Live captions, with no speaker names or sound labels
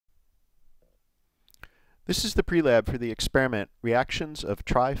This is the pre-lab for the experiment Reactions of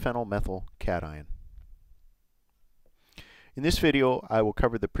Triphenylmethyl Cation. In this video, I will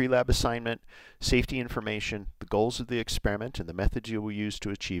cover the pre-lab assignment, safety information, the goals of the experiment and the methods you will use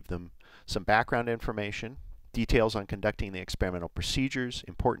to achieve them, some background information, details on conducting the experimental procedures,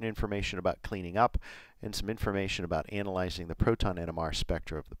 important information about cleaning up, and some information about analyzing the proton NMR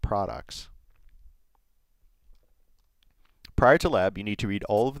spectra of the products. Prior to lab, you need to read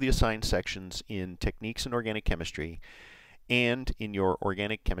all of the assigned sections in Techniques in Organic Chemistry and in your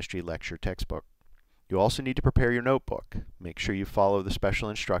Organic Chemistry lecture textbook. You also need to prepare your notebook. Make sure you follow the special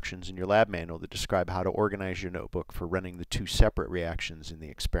instructions in your lab manual that describe how to organize your notebook for running the two separate reactions in the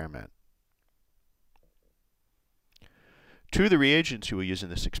experiment. Two of the reagents you will use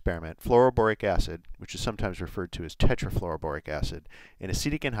in this experiment, fluoroboric acid, which is sometimes referred to as tetrafluoroboric acid, and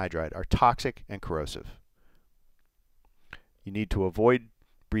acetic anhydride, are toxic and corrosive. You need to avoid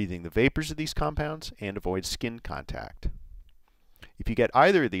breathing the vapors of these compounds and avoid skin contact. If you get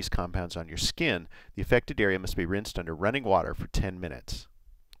either of these compounds on your skin, the affected area must be rinsed under running water for 10 minutes.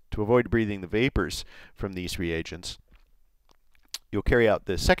 To avoid breathing the vapors from these reagents, you'll carry out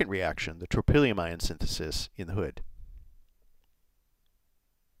the second reaction, the tropylium ion synthesis, in the hood.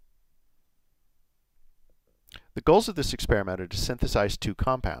 The goals of this experiment are to synthesize two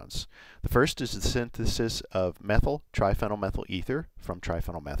compounds. The first is the synthesis of methyl triphenylmethyl ether from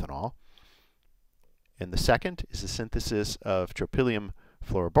triphenylmethanol. And the second is the synthesis of tropylium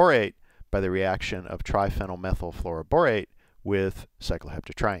fluoroborate by the reaction of triphenylmethyl fluoroborate with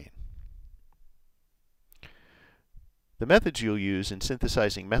cycloheptatriene. The methods you'll use in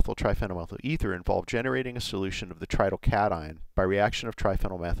synthesizing methyl triphenylmethyl ether involve generating a solution of the triethyl by reaction of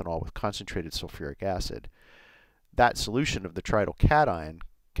triphenylmethanol with concentrated sulfuric acid. That solution of the triethyl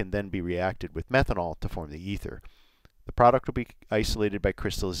can then be reacted with methanol to form the ether. The product will be isolated by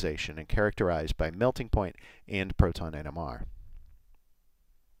crystallization and characterized by melting point and proton NMR.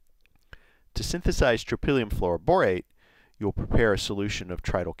 To synthesize tropylium fluoroborate, you will prepare a solution of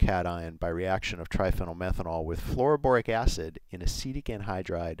triethyl by reaction of triphenylmethanol with fluoroboric acid in acetic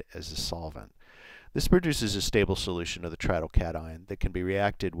anhydride as a solvent. This produces a stable solution of the triethyl that can be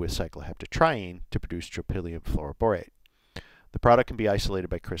reacted with cycloheptatriene to produce tropylium fluoroborate. The product can be isolated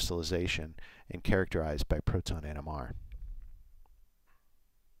by crystallization and characterized by proton NMR.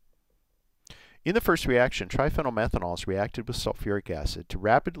 In the first reaction, triphenylmethanol is reacted with sulfuric acid to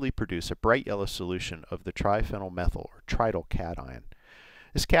rapidly produce a bright yellow solution of the triphenylmethyl or triethyl.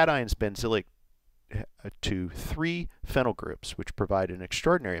 This cation is benzylic to 3 phenyl groups, which provide an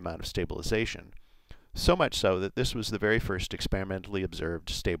extraordinary amount of stabilization. So much so that this was the very first experimentally observed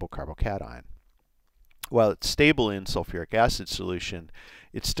stable carbocation. While it's stable in sulfuric acid solution,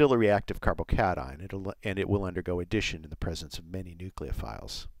 it's still a reactive carbocation, and it will undergo addition in the presence of many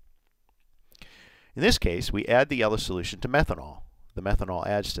nucleophiles. In this case, we add the yellow solution to methanol. The methanol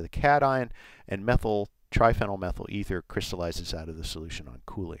adds to the cation, and methyl triphenylmethyl ether crystallizes out of the solution on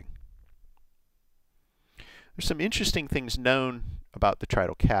cooling. There's some interesting things known about the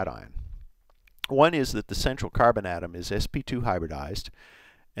triethyl. One is that the central carbon atom is sp2 hybridized,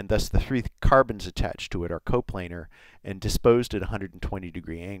 and thus the 3 carbons attached to it are coplanar and disposed at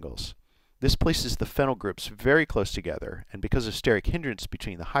 120-degree angles. This places the phenyl groups very close together, and because of steric hindrance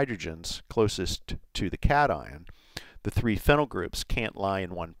between the hydrogens closest to the cation, the 3 phenyl groups can't lie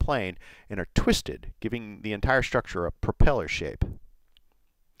in one plane and are twisted, giving the entire structure a propeller shape.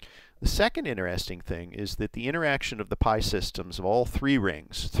 The second interesting thing is that the interaction of the pi systems of all 3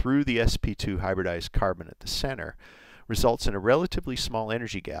 rings through the sp2 hybridized carbon at the center results in a relatively small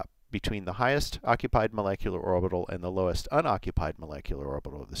energy gap between the highest occupied molecular orbital and the lowest unoccupied molecular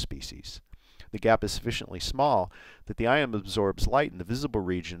orbital of the species. The gap is sufficiently small that the ion absorbs light in the visible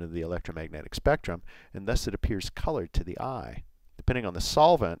region of the electromagnetic spectrum, and thus it appears colored to the eye. Depending on the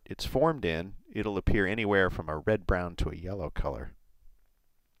solvent it's formed in, it'll appear anywhere from a red-brown to a yellow color.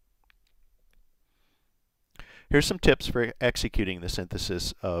 Here's some tips for executing the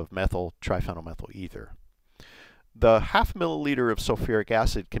synthesis of methyl triphenylmethyl ether. The half milliliter of sulfuric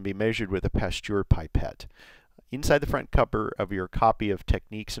acid can be measured with a Pasteur pipette. Inside the front cover of your copy of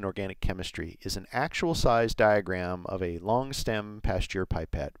Techniques in Organic Chemistry is an actual size diagram of a long stem Pasteur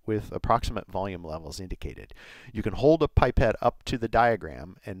pipette with approximate volume levels indicated. You can hold a pipette up to the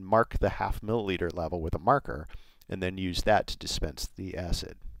diagram and mark the half milliliter level with a marker, and then use that to dispense the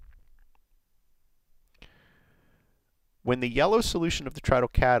acid. When the yellow solution of the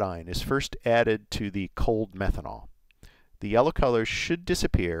triethyl is first added to the cold methanol, the yellow color should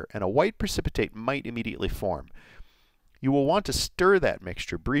disappear and a white precipitate might immediately form. You will want to stir that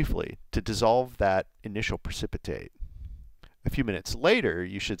mixture briefly to dissolve that initial precipitate. A few minutes later,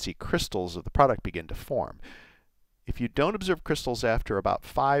 you should see crystals of the product begin to form. If you don't observe crystals after about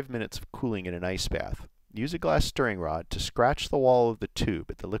 5 minutes of cooling in an ice bath, use a glass stirring rod to scratch the wall of the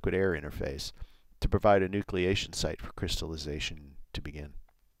tube at the liquid air interface to provide a nucleation site for crystallization to begin.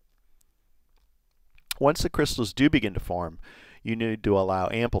 Once the crystals do begin to form, you need to allow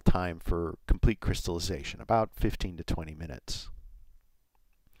ample time for complete crystallization, about 15 to 20 minutes.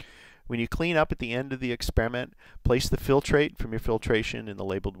 When you clean up at the end of the experiment, place the filtrate from your filtration in the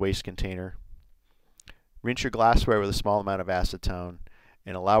labeled waste container. Rinse your glassware with a small amount of acetone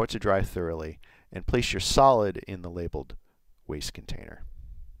and allow it to dry thoroughly, and place your solid in the labeled waste container.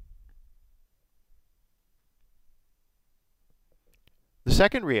 The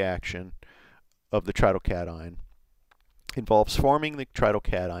second reaction of the triethyl involves forming the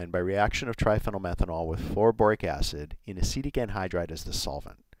triethyl by reaction of triphenylmethanol with fluoroboric acid in acetic anhydride as the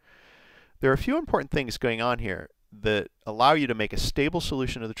solvent. There are a few important things going on here that allow you to make a stable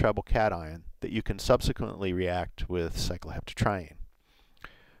solution of the triethyl that you can subsequently react with cycloheptatriene.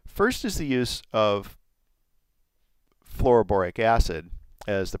 First is the use of fluoroboric acid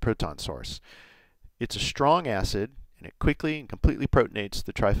as the proton source. It's a strong acid, and it quickly and completely protonates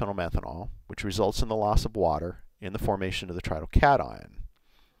the triphenylmethanol, which results in the loss of water and the formation of the triethyl.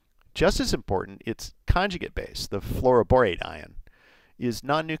 Just as important, its conjugate base, the fluoroborate ion, is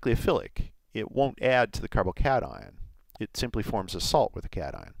non-nucleophilic. It won't add to the carbocation. It simply forms a salt with a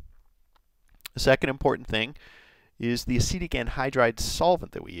cation. The second important thing is the acetic anhydride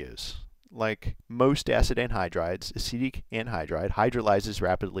solvent that we use. Like most acid anhydrides, acetic anhydride hydrolyzes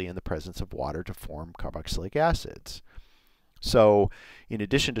rapidly in the presence of water to form carboxylic acids. So, in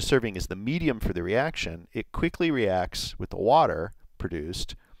addition to serving as the medium for the reaction, it quickly reacts with the water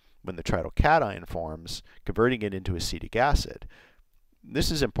produced when the triethyl forms, converting it into acetic acid.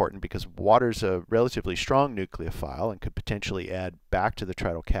 This is important because water is a relatively strong nucleophile and could potentially add back to the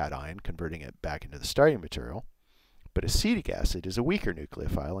triethyl, converting it back into the starting material. But acetic acid is a weaker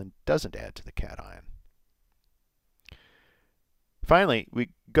nucleophile and doesn't add to the cation. Finally, we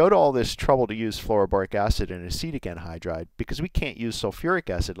go to all this trouble to use fluoroboric acid and acetic anhydride because we can't use sulfuric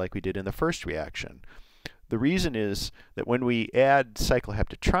acid like we did in the first reaction. The reason is that when we add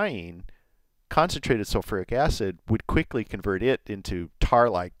cycloheptatriene, concentrated sulfuric acid would quickly convert it into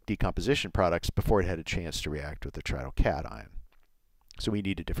tar-like decomposition products before it had a chance to react with the triethyl. So we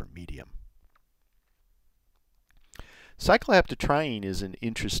need a different medium. Cycloheptatriene is an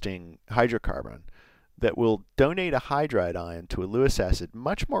interesting hydrocarbon that will donate a hydride ion to a Lewis acid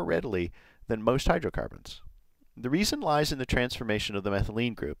much more readily than most hydrocarbons. The reason lies in the transformation of the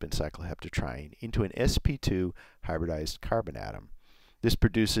methylene group in cycloheptatriene into an sp2 hybridized carbon atom. This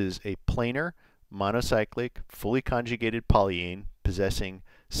produces a planar, monocyclic, fully conjugated polyene possessing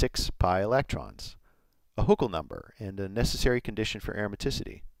 6 pi electrons, a Huckel number, and a necessary condition for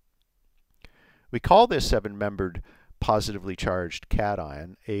aromaticity. We call this 7-membered positively charged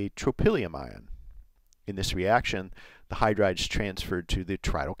cation a tropylium ion. In this reaction, the hydride is transferred to the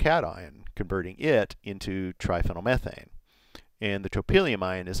triethyl, converting it into triphenylmethane, and the tropylium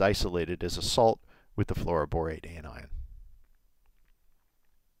ion is isolated as a salt with the fluoroborate anion.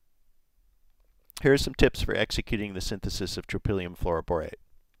 Here are some tips for executing the synthesis of tropylium fluoroborate.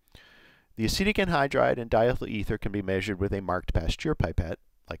 The acetic anhydride and diethyl ether can be measured with a marked Pasteur pipette,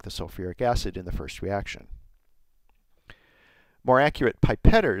 like the sulfuric acid in the first reaction. More accurate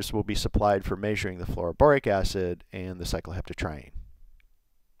pipetters will be supplied for measuring the fluoroboric acid and the cycloheptatriene.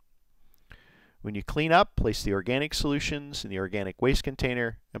 When you clean up, place the organic solutions in the organic waste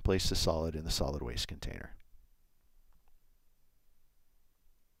container and place the solid in the solid waste container.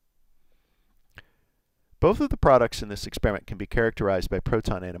 Both of the products in this experiment can be characterized by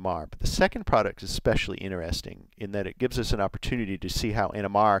proton NMR, but the second product is especially interesting in that it gives us an opportunity to see how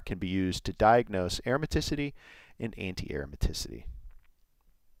NMR can be used to diagnose aromaticity and anti-aromaticity.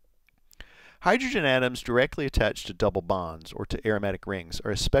 Hydrogen atoms directly attached to double bonds or to aromatic rings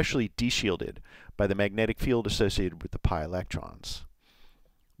are especially deshielded by the magnetic field associated with the pi electrons.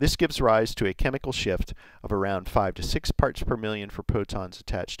 This gives rise to a chemical shift of around 5 to 6 parts per million for protons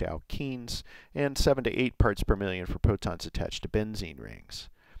attached to alkenes and 7 to 8 parts per million for protons attached to benzene rings.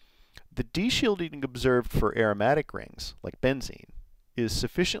 The deshielding observed for aromatic rings, like benzene, is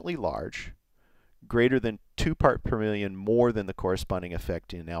sufficiently large, greater than 2 parts per million more than the corresponding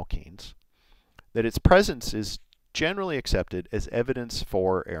effect in alkenes, that its presence is generally accepted as evidence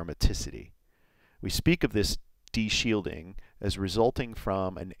for aromaticity. We speak of this deshielding as resulting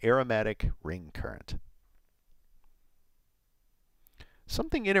from an aromatic ring current.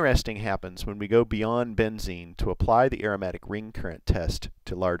 Something interesting happens when we go beyond benzene to apply the aromatic ring current test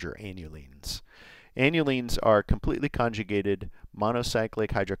to larger annulenes. Annulenes are completely conjugated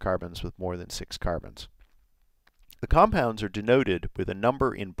monocyclic hydrocarbons with more than 6 carbons. The compounds are denoted with a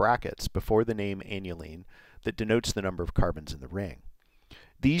number in brackets before the name annulene that denotes the number of carbons in the ring.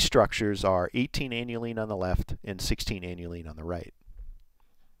 These structures are 18-annulene on the left and 16-annulene on the right.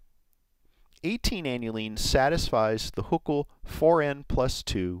 18-annulene satisfies the Huckel 4n plus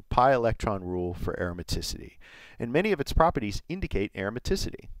 2 pi electron rule for aromaticity, and many of its properties indicate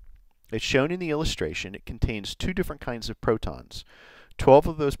aromaticity. As shown in the illustration, it contains 2 different kinds of protons. 12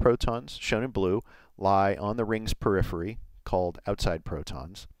 of those protons, shown in blue, lie on the ring's periphery, called outside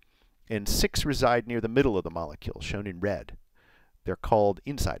protons, and 6 reside near the middle of the molecule, shown in red. They're called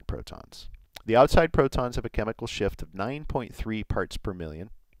inside protons. The outside protons have a chemical shift of 9.3 parts per million,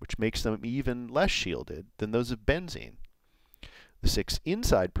 which makes them even less shielded than those of benzene. The 6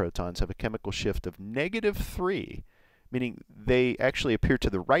 inside protons have a chemical shift of -3, meaning they actually appear to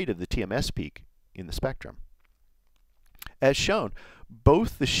the right of the TMS peak in the spectrum. As shown,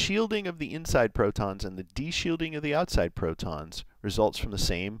 both the shielding of the inside protons and the deshielding of the outside protons results from the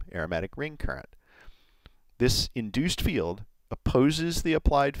same aromatic ring current. This induced field opposes the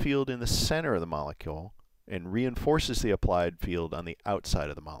applied field in the center of the molecule and reinforces the applied field on the outside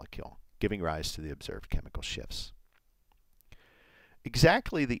of the molecule, giving rise to the observed chemical shifts.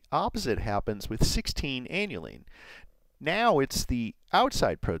 Exactly the opposite happens with 16-annulene. Now it's the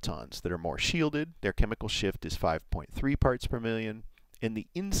outside protons that are more shielded. Their chemical shift is 5.3 parts per million, and the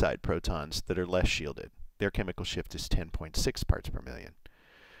inside protons that are less shielded. Their chemical shift is 10.6 parts per million.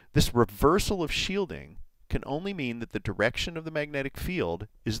 This reversal of shielding can only mean that the direction of the magnetic field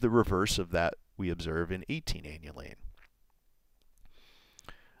is the reverse of that we observe in 18-annulene.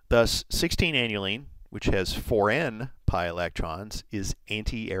 Thus, 16-annulene, which has 4n pi electrons, is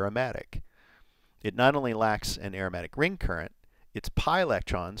anti-aromatic. It not only lacks an aromatic ring current, its pi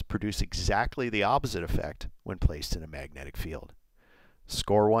electrons produce exactly the opposite effect when placed in a magnetic field.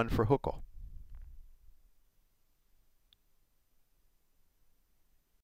 Score 1 for Huckel.